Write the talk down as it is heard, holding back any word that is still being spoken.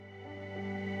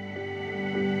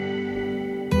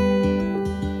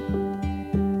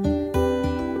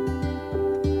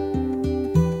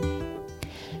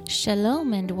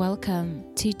Shalom and welcome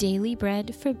to Daily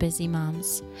Bread for Busy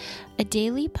Moms, a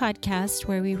daily podcast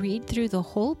where we read through the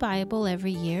whole Bible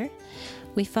every year.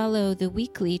 We follow the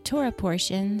weekly Torah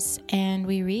portions and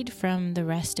we read from the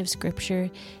rest of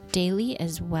Scripture daily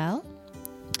as well.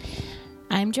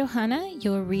 I'm Johanna,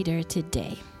 your reader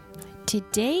today.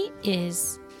 Today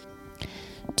is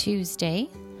Tuesday,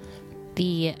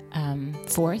 the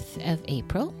 4th of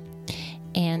April.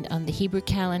 And on the Hebrew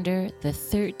calendar, the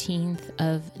 13th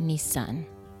of Nisan.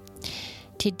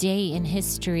 Today in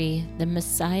history, the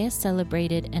Messiah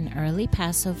celebrated an early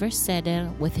Passover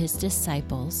Seder with his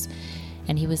disciples,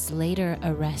 and he was later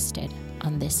arrested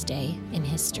on this day in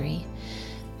history.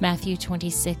 Matthew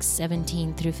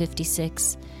 26:17 through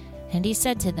 56. And he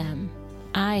said to them,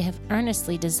 I have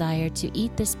earnestly desired to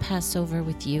eat this Passover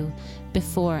with you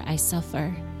before I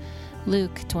suffer.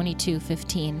 Luke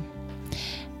 22:15.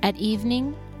 At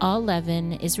evening, all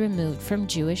leaven is removed from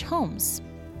Jewish homes.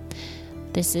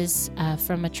 This is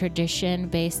from a tradition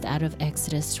based out of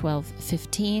Exodus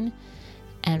 12:15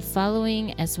 and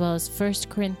following, as well as 1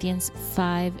 Corinthians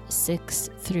 5:6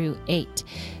 through 8.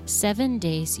 7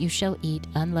 days you shall eat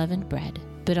unleavened bread,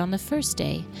 but on the first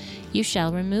day you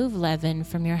shall remove leaven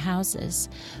from your houses.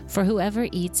 For whoever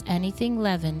eats anything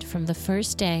leavened from the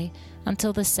first day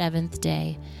until the 7th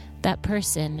day, that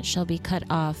person shall be cut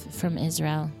off from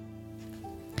Israel.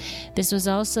 This was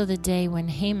also the day when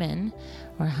Haman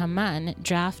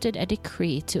drafted a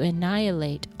decree to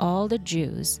annihilate all the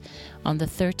Jews on the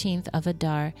 13th of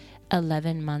Adar,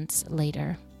 11 months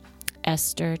later.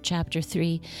 Esther chapter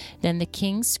 3, Then the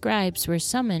king's scribes were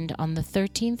summoned on the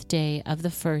 13th day of the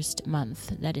first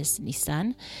month, that is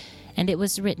Nisan, and it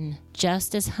was written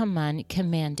just as Haman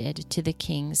commanded to the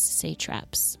king's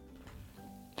satraps.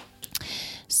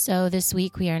 So this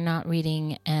week we are not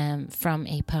reading from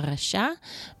a parasha,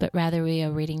 but rather we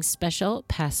are reading special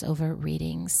Passover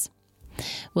readings.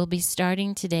 We'll be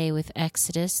starting today with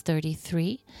Exodus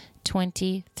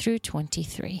 33:20 through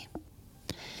 23.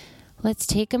 Let's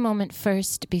take a moment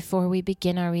first before we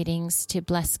begin our readings to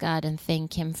bless God and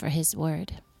thank Him for His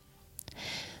word.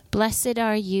 Blessed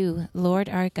are you, Lord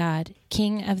our God,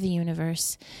 King of the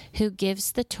universe, who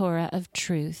gives the Torah of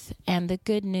truth and the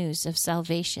good news of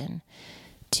salvation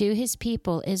to his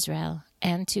people Israel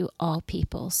and to all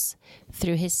peoples,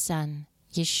 through his Son,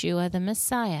 Yeshua the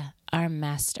Messiah, our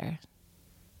Master.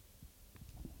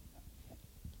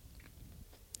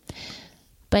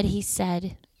 But he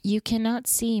said, You cannot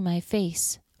see my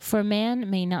face, for man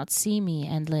may not see me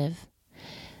and live.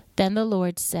 Then the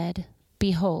Lord said,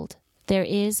 Behold, there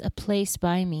is a place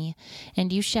by me,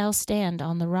 and you shall stand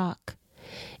on the rock.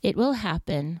 It will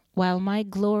happen, while my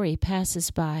glory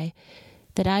passes by,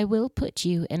 that I will put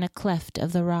you in a cleft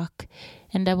of the rock,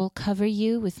 and I will cover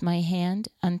you with my hand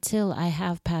until I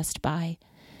have passed by.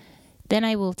 Then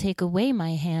I will take away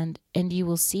my hand, and you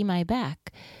will see my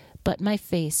back, but my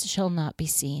face shall not be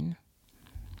seen.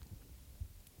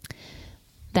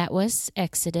 That was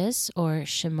Exodus, or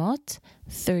Shemot,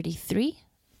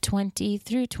 33:20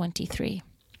 through 23.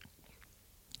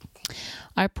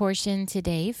 Our portion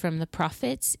today from the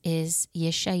prophets is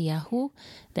Yeshayahu,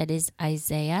 that is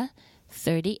Isaiah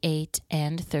 38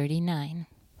 and 39.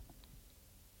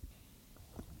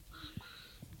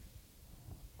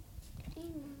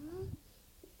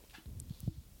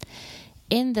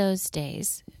 In those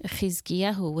days,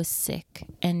 Chizkiyahu was sick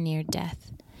and near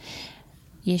death.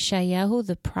 Yeshayahu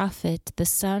the prophet, the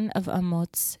son of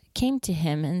Amoz, came to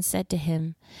him and said to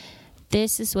him,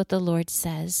 This is what the Lord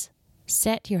says,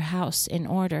 Set your house in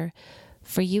order,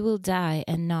 for you will die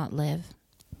and not live.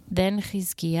 Then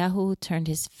Chizkiyahu turned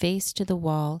his face to the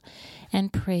wall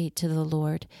and prayed to the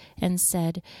Lord and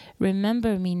said,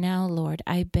 Remember me now, Lord,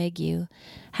 I beg you,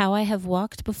 how I have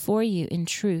walked before you in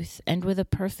truth and with a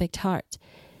perfect heart,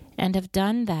 and have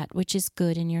done that which is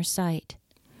good in your sight.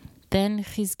 Then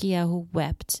Chizkiyahu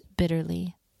wept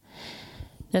bitterly.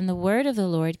 Then the word of the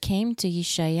Lord came to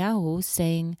Yeshayahu,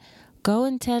 saying, Go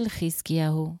and tell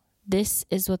Chizkiyahu, this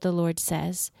is what the Lord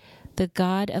says. The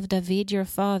God of David your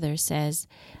father says,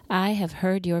 I have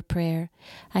heard your prayer.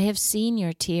 I have seen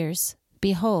your tears.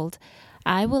 Behold,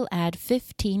 I will add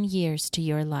 15 years to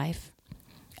your life.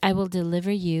 I will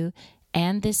deliver you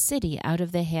and this city out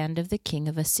of the hand of the king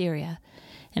of Assyria,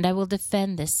 and I will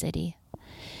defend this city.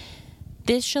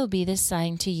 This shall be the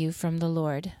sign to you from the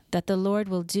Lord, that the Lord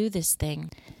will do this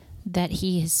thing that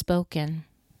he has spoken.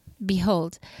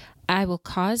 Behold, I will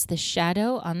cause the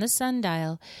shadow on the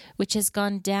sundial, which has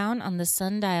gone down on the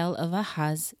sundial of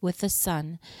Ahaz with the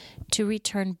sun, to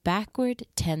return backward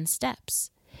 10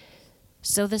 steps.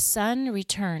 So the sun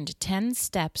returned 10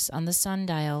 steps on the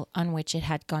sundial on which it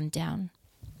had gone down.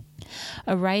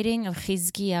 A writing of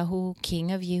Chizkiyahu,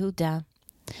 king of Yehudah,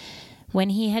 when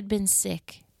he had been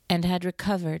sick and had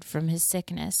recovered from his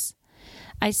sickness.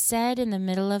 I said in the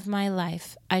middle of my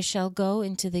life, I shall go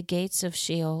into the gates of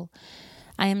Sheol.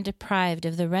 I am deprived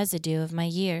of the residue of my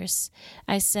years.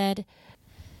 I said,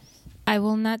 I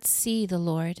will not see the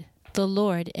Lord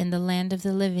in the land of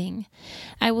the living.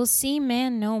 I will see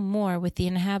man no more with the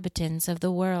inhabitants of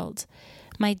the world.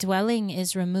 My dwelling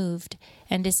is removed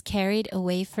and is carried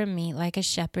away from me like a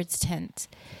shepherd's tent.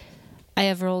 I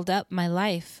have rolled up my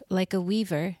life like a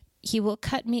weaver. He will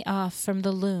cut me off from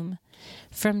the loom.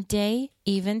 From day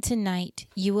even to night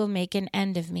you will make an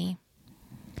end of me.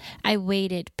 I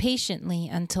waited patiently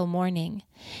until morning.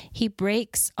 He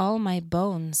breaks all my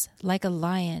bones like a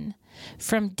lion.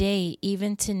 From day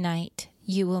even to night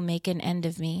you will make an end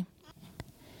of me.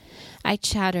 I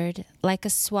chattered like a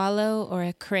swallow or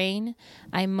a crane.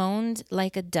 I moaned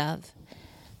like a dove.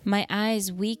 My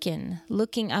eyes weaken,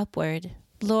 looking upward.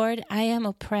 Lord, I am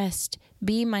oppressed.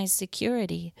 Be my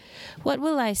security. What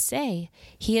will I say?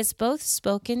 He has both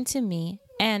spoken to me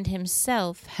and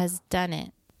himself has done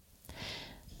it.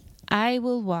 I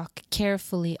will walk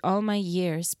carefully all my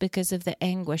years because of the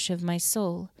anguish of my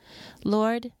soul.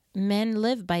 Lord, men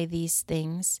live by these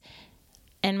things,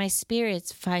 and my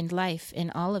spirits find life in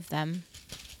all of them.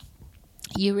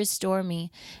 You restore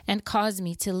me and cause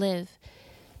me to live.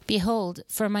 Behold,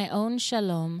 for my own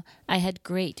shalom I had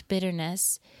great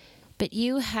bitterness, but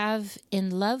you have, in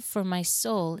love for my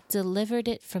soul, delivered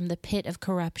it from the pit of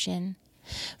corruption.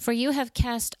 For you have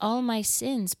cast all my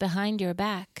sins behind your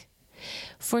back.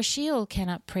 For Sheol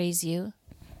cannot praise you.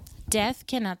 Death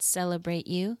cannot celebrate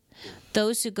you.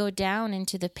 Those who go down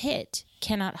into the pit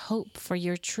cannot hope for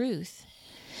your truth.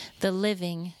 The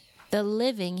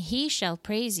living, he shall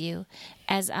praise you,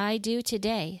 as I do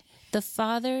today. The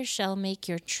Father shall make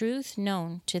your truth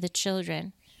known to the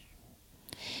children.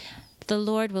 The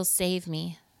Lord will save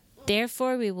me.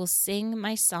 Therefore we will sing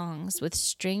my songs with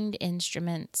stringed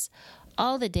instruments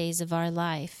all the days of our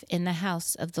life in the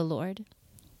house of the Lord.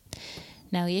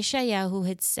 Now Yeshayahu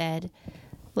had said,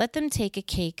 Let them take a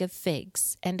cake of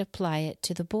figs and apply it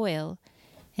to the boil,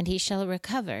 and he shall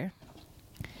recover.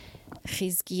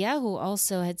 Chizkiyahu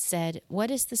also had said,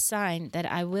 What is the sign that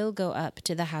I will go up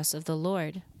to the house of the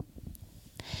Lord?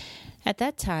 At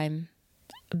that time,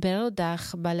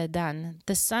 Berodach Baladan,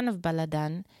 the son of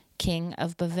Baladan, king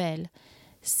of Bavel,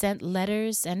 sent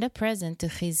letters and a present to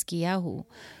Chizkiyahu,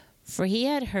 for he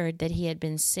had heard that he had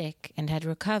been sick and had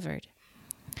recovered.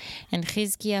 And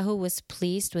Chizkiyahu was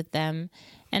pleased with them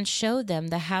and showed them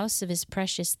the house of his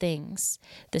precious things,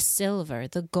 the silver,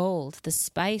 the gold, the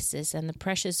spices, and the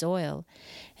precious oil,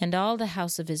 and all the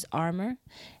house of his armor,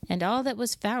 and all that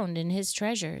was found in his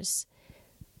treasures.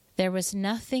 There was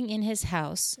nothing in his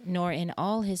house, nor in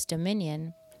all his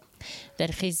dominion,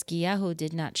 that Chizkiyahu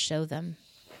did not show them.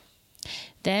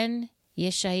 Then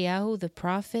Yeshayahu the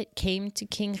prophet came to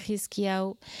King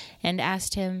Chizkiyahu and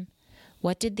asked him,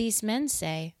 What did these men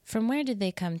say? From where did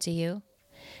they come to you?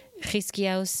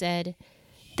 Chizkiyahu said,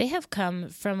 They have come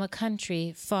from a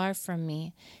country far from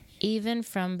me, even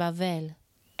from Bavel.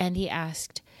 And he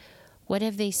asked, What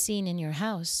have they seen in your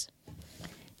house?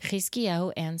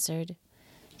 Chizkiyahu answered,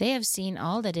 They have seen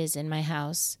all that is in my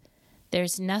house. There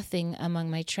is nothing among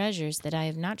my treasures that I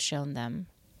have not shown them.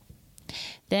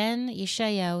 Then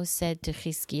Yeshayahu said to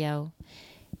Chizkiyahu,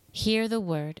 Hear the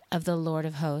word of the Lord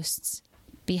of hosts.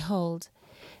 Behold,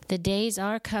 the days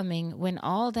are coming when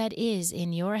all that is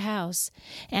in your house,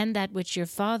 and that which your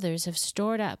fathers have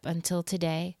stored up until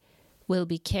today, will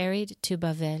be carried to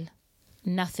Bavel.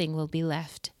 Nothing will be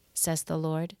left, says the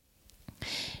Lord.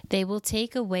 They will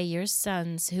take away your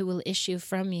sons who will issue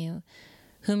from you,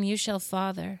 whom you shall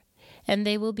father, and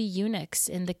they will be eunuchs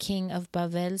in the king of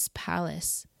Bavel's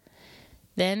palace.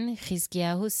 Then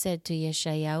Chizkiyahu said to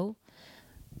Yeshayahu,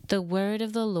 The word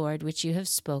of the Lord which you have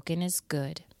spoken is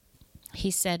good.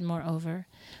 He said, moreover,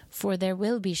 For there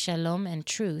will be shalom and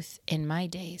truth in my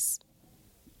days.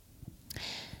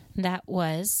 That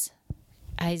was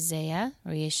Isaiah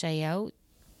or Yeshayahu,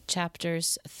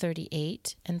 chapters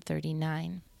 38 and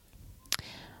 39.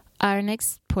 Our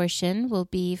next portion will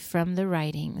be from the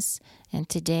writings, and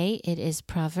today it is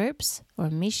Proverbs or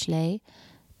Mishlei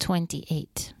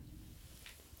 28.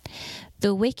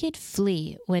 The wicked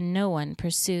flee when no one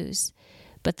pursues,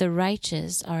 but the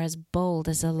righteous are as bold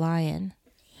as a lion.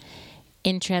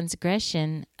 In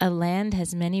transgression, a land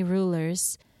has many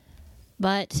rulers,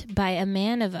 but by a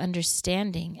man of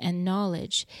understanding and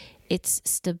knowledge, its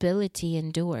stability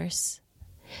endures.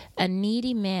 A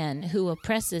needy man who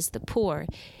oppresses the poor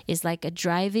is like a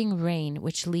driving rain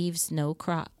which leaves no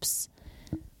crops.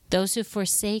 Those who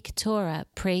forsake Torah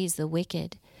praise the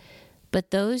wicked,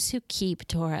 but those who keep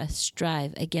Torah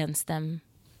strive against them.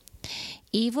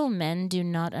 Evil men do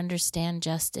not understand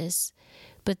justice,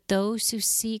 but those who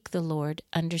seek the Lord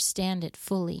understand it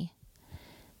fully.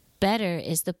 Better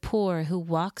is the poor who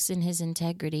walks in his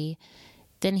integrity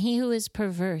than he who is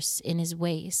perverse in his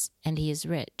ways, and he is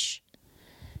rich.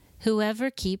 Whoever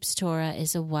keeps Torah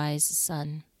is a wise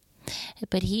son,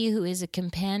 but he who is a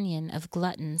companion of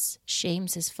gluttons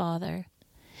shames his father.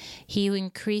 He who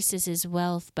increases his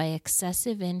wealth by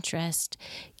excessive interest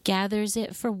gathers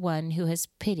it for one who has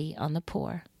pity on the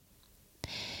poor.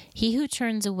 He who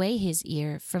turns away his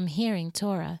ear from hearing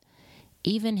Torah,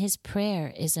 even his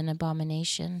prayer is an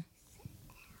abomination.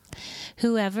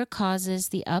 Whoever causes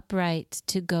the upright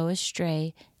to go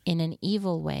astray in an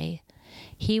evil way,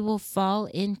 he will fall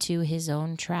into his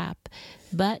own trap,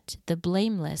 but the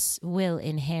blameless will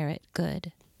inherit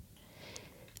good.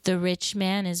 The rich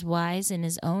man is wise in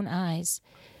his own eyes,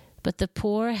 but the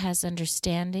poor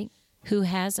who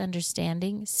has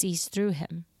understanding sees through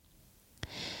him.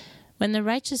 When the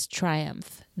righteous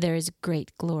triumph, there is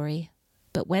great glory,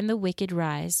 but when the wicked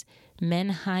rise, men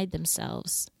hide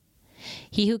themselves.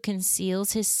 He who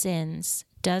conceals his sins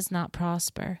does not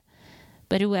prosper,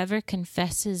 but whoever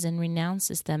confesses and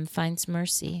renounces them finds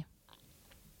mercy.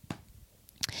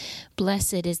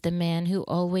 Blessed is the man who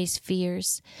always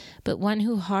fears, but one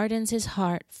who hardens his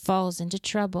heart falls into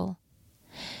trouble.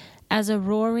 As a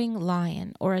roaring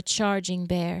lion or a charging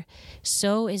bear,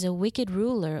 so is a wicked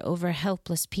ruler over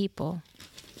helpless people.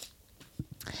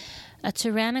 A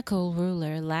tyrannical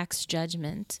ruler lacks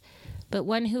judgment, but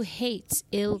one who hates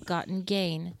ill-gotten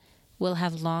gain will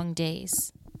have long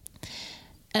days.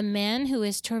 A man who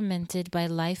is tormented by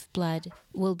lifeblood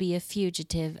will be a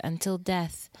fugitive until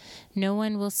death. No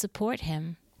one will support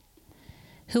him.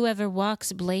 Whoever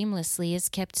walks blamelessly is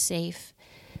kept safe,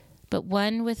 but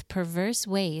one with perverse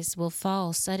ways will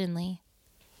fall suddenly.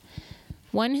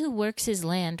 One who works his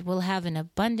land will have an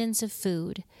abundance of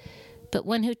food, but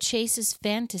one who chases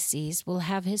fantasies will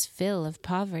have his fill of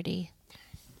poverty.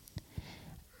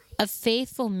 A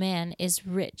faithful man is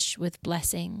rich with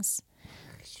blessings,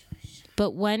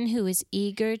 but one who is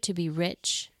eager to be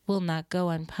rich will not go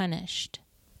unpunished.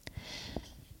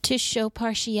 To show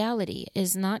partiality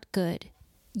is not good,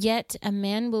 yet a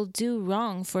man will do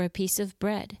wrong for a piece of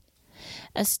bread.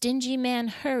 A stingy man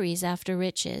hurries after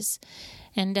riches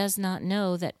and does not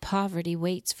know that poverty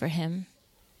waits for him.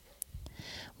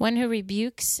 One who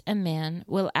rebukes a man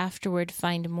will afterward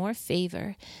find more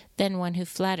favor than one who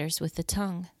flatters with the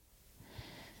tongue.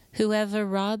 Whoever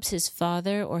robs his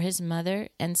father or his mother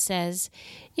and says,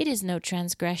 "It is no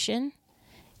transgression,"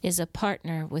 is a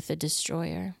partner with the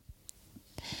destroyer.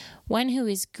 One who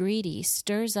is greedy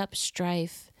stirs up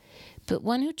strife, but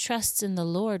one who trusts in the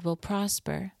Lord will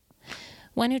prosper.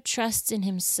 One who trusts in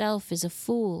himself is a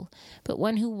fool, but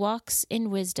one who walks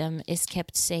in wisdom is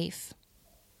kept safe.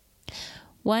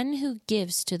 One who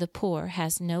gives to the poor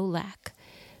has no lack,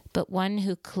 but one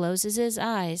who closes his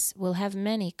eyes will have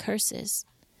many curses.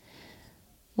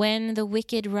 When the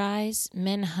wicked rise,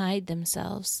 men hide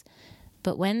themselves,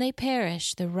 but when they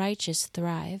perish, the righteous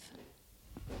thrive.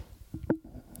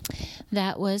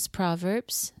 That was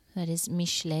Proverbs, that is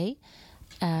Mishlei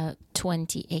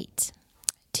 28.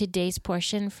 Today's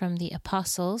portion from the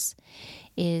Apostles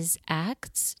is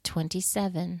Acts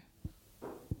 27.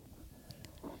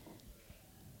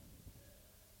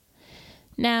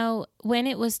 Now, when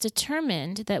it was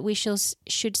determined that we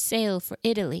should sail for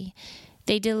Italy,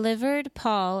 they delivered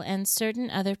Paul and certain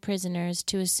other prisoners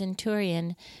to a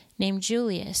centurion named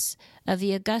Julius of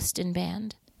the Augustan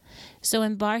band. So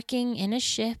embarking in a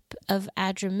ship of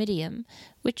Adramyttium,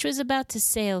 which was about to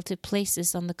sail to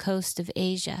places on the coast of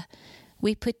Asia,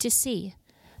 we put to sea,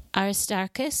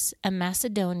 Aristarchus, a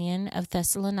Macedonian of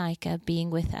Thessalonica, being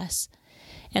with us.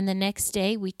 And the next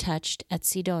day we touched at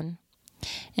Sidon.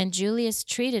 And Julius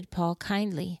treated Paul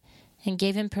kindly, and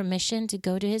gave him permission to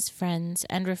go to his friends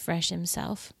and refresh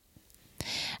himself.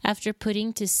 After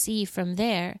putting to sea from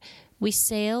there, we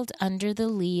sailed under the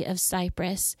lee of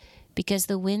Cyprus, because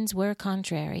the winds were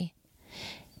contrary.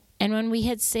 And when we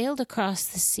had sailed across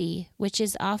the sea, which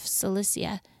is off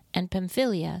Cilicia and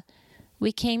Pamphylia,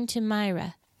 we came to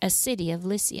Myra, a city of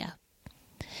Lycia.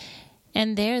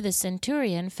 And there the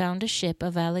centurion found a ship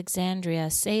of Alexandria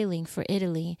sailing for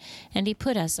Italy, and he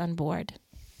put us on board.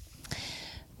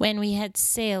 When we had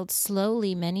sailed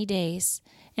slowly many days,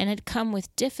 and had come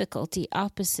with difficulty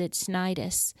opposite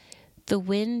Cnidus, the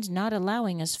wind not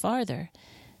allowing us farther,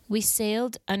 we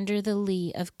sailed under the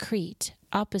lee of Crete,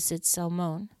 opposite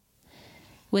Salmone.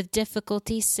 With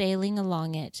difficulty sailing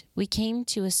along it, we came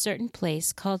to a certain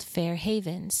place called Fair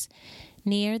Havens,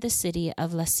 near the city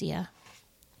of Lasea.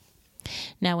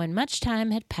 Now when much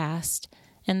time had passed,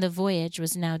 and the voyage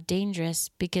was now dangerous,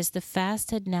 because the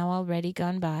fast had now already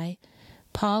gone by,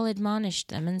 Paul admonished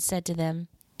them and said to them,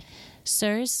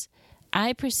 Sirs,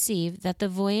 I perceive that the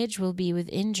voyage will be with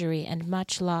injury and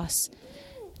much loss,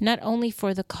 not only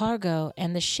for the cargo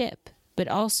and the ship, but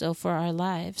also for our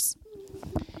lives.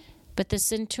 But the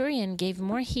centurion gave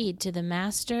more heed to the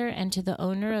master and to the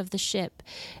owner of the ship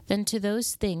than to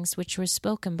those things which were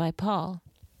spoken by Paul.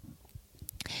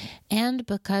 And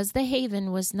because the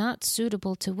haven was not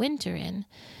suitable to winter in,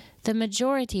 the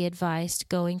majority advised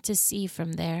going to sea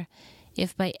from there,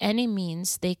 if by any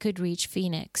means they could reach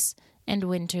Phoenix and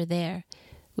winter there,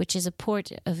 which is a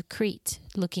port of Crete,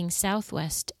 looking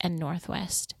southwest and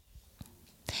northwest.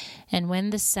 And when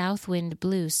the south wind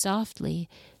blew softly,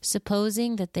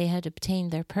 supposing that they had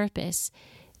obtained their purpose,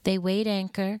 they weighed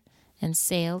anchor and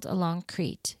sailed along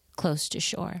Crete, close to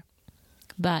shore.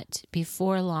 But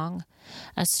before long,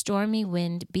 a stormy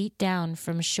wind beat down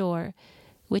from shore,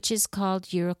 which is called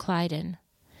Euroclydon.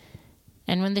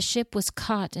 And when the ship was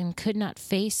caught and could not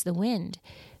face the wind,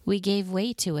 we gave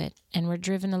way to it and were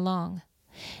driven along.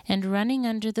 And running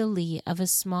under the lee of a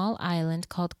small island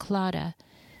called Clauda,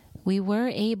 we were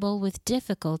able with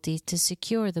difficulty to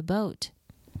secure the boat.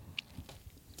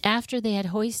 After they had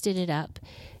hoisted it up,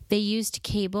 they used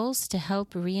cables to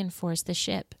help reinforce the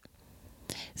ship.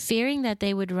 Fearing that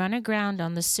they would run aground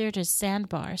on the Syrtis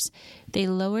sandbars, they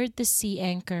lowered the sea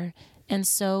anchor, and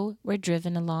so were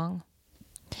driven along.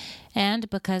 And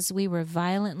because we were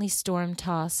violently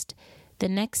storm-tossed, the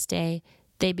next day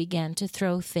they began to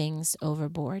throw things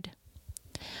overboard.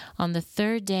 On the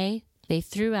third day they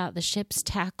threw out the ship's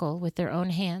tackle with their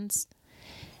own hands.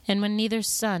 And when neither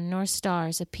sun nor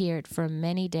stars appeared for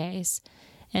many days,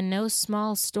 and no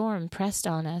small storm pressed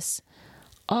on us,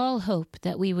 all hope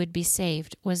that we would be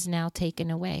saved was now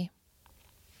taken away.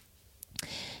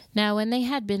 Now when they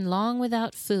had been long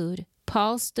without food,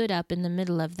 Paul stood up in the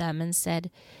middle of them and said,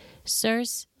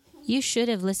 Sirs, you should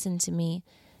have listened to me,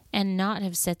 and not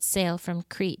have set sail from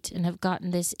Crete and have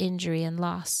gotten this injury and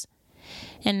loss.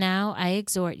 And now I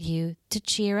exhort you to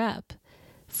cheer up,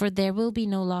 for there will be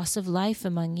no loss of life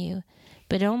among you,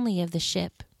 but only of the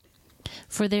ship.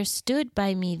 For there stood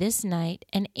by me this night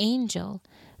an angel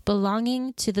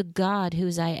belonging to the God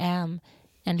whose I am,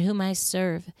 and whom I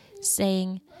serve,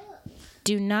 saying,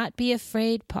 Do not be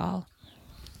afraid, Paul.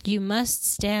 You must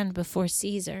stand before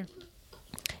Caesar.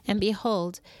 And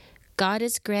behold, God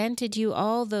has granted you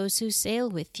all those who sail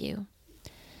with you.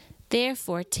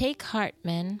 Therefore take heart,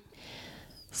 men,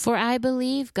 for I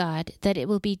believe God that it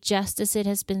will be just as it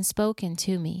has been spoken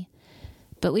to me.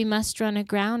 But we must run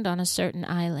aground on a certain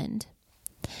island.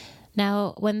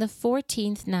 Now when the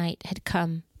 14th night had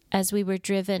come, as we were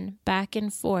driven back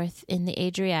and forth in the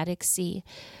Adriatic Sea,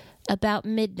 about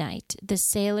midnight the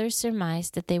sailors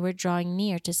surmised that they were drawing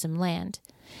near to some land,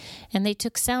 and they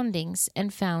took soundings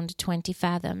and found 20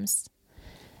 fathoms.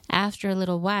 After a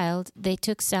little while they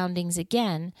took soundings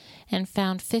again and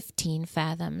found 15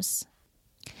 fathoms.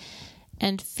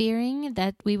 And fearing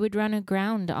that we would run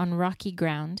aground on rocky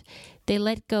ground, they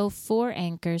let go 4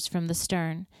 anchors from the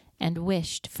stern and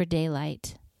wished for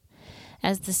daylight.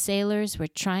 As the sailors were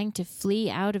trying to flee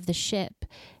out of the ship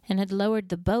and had lowered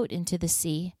the boat into the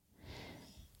sea,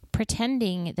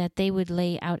 pretending that they would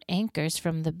lay out anchors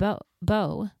from the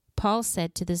bow, Paul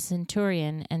said to the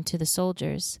centurion and to the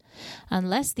soldiers,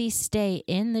 Unless these stay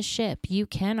in the ship, you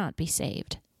cannot be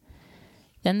saved.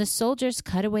 Then the soldiers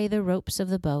cut away the ropes of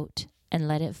the boat and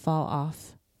let it fall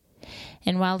off.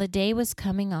 And while the day was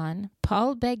coming on,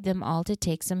 Paul begged them all to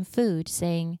take some food,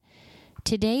 saying,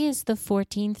 Today is the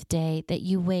 14th day that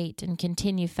you wait and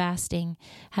continue fasting,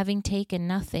 having taken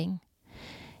nothing.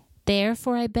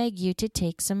 Therefore I beg you to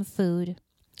take some food,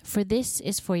 for this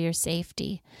is for your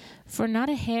safety, for not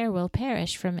a hair will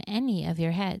perish from any of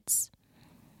your heads.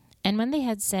 And when they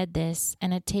had said this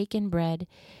and had taken bread,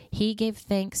 he gave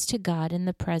thanks to God in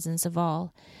the presence of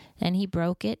all, and he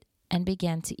broke it and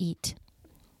began to eat.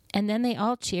 And then they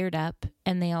all cheered up,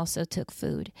 and they also took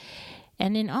food.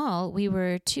 And in all we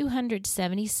were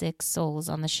 276 souls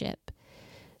on the ship.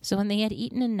 So when they had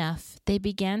eaten enough, they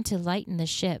began to lighten the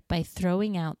ship by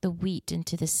throwing out the wheat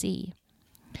into the sea.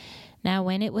 Now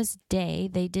when it was day,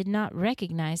 they did not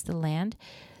recognize the land,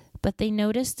 but they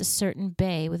noticed a certain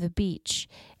bay with a beach,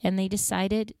 and they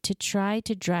decided to try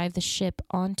to drive the ship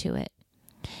onto it.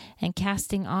 And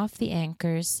casting off the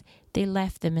anchors, they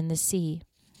left them in the sea,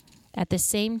 at the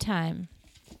same time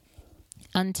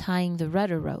untying the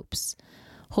rudder ropes.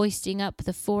 Hoisting up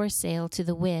the foresail to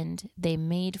the wind, they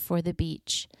made for the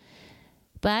beach.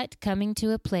 But coming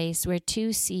to a place where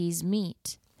two seas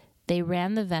meet, they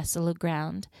ran the vessel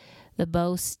aground. The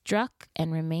bow struck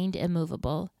and remained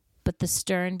immovable, but the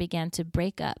stern began to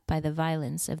break up by the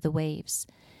violence of the waves.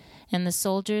 And the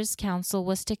soldiers' counsel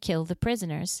was to kill the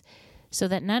prisoners, so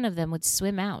that none of them would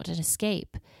swim out and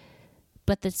escape.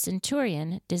 But the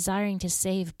centurion, desiring to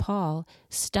save Paul,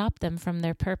 stopped them from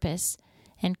their purpose,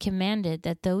 and commanded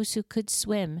that those who could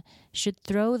swim should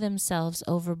throw themselves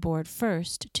overboard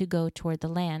first to go toward the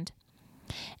land.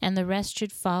 And the rest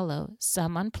should follow,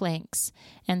 some on planks,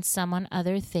 and some on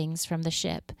other things from the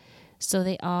ship. So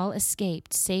they all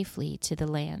escaped safely to the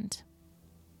land.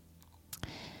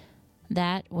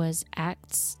 That was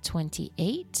Acts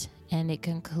 28, and it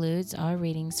concludes our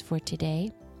readings for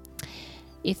today.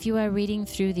 If you are reading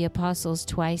through the Apostles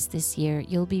twice this year,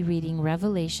 you'll be reading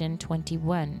Revelation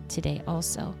 21 today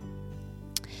also.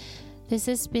 This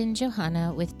has been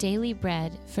Johanna with Daily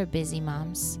Bread for Busy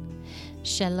Moms.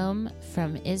 Shalom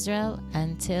from Israel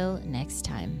until next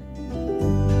time.